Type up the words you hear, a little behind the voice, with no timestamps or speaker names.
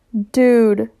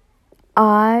Dude,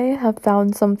 I have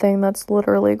found something that's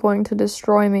literally going to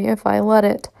destroy me if I let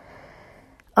it.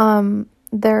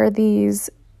 There are these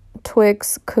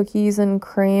Twix cookies and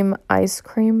cream ice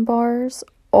cream bars.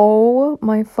 Oh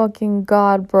my fucking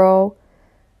god, bro.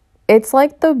 It's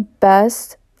like the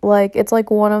best, it's like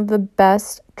one of the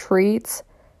best treats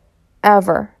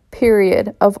ever,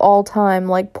 period, of all time,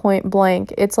 like point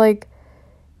blank. It's like,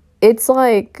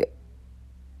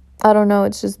 I don't know,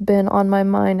 it's just been on my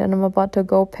mind and I'm about to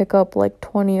go pick up like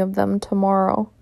 20 of them tomorrow.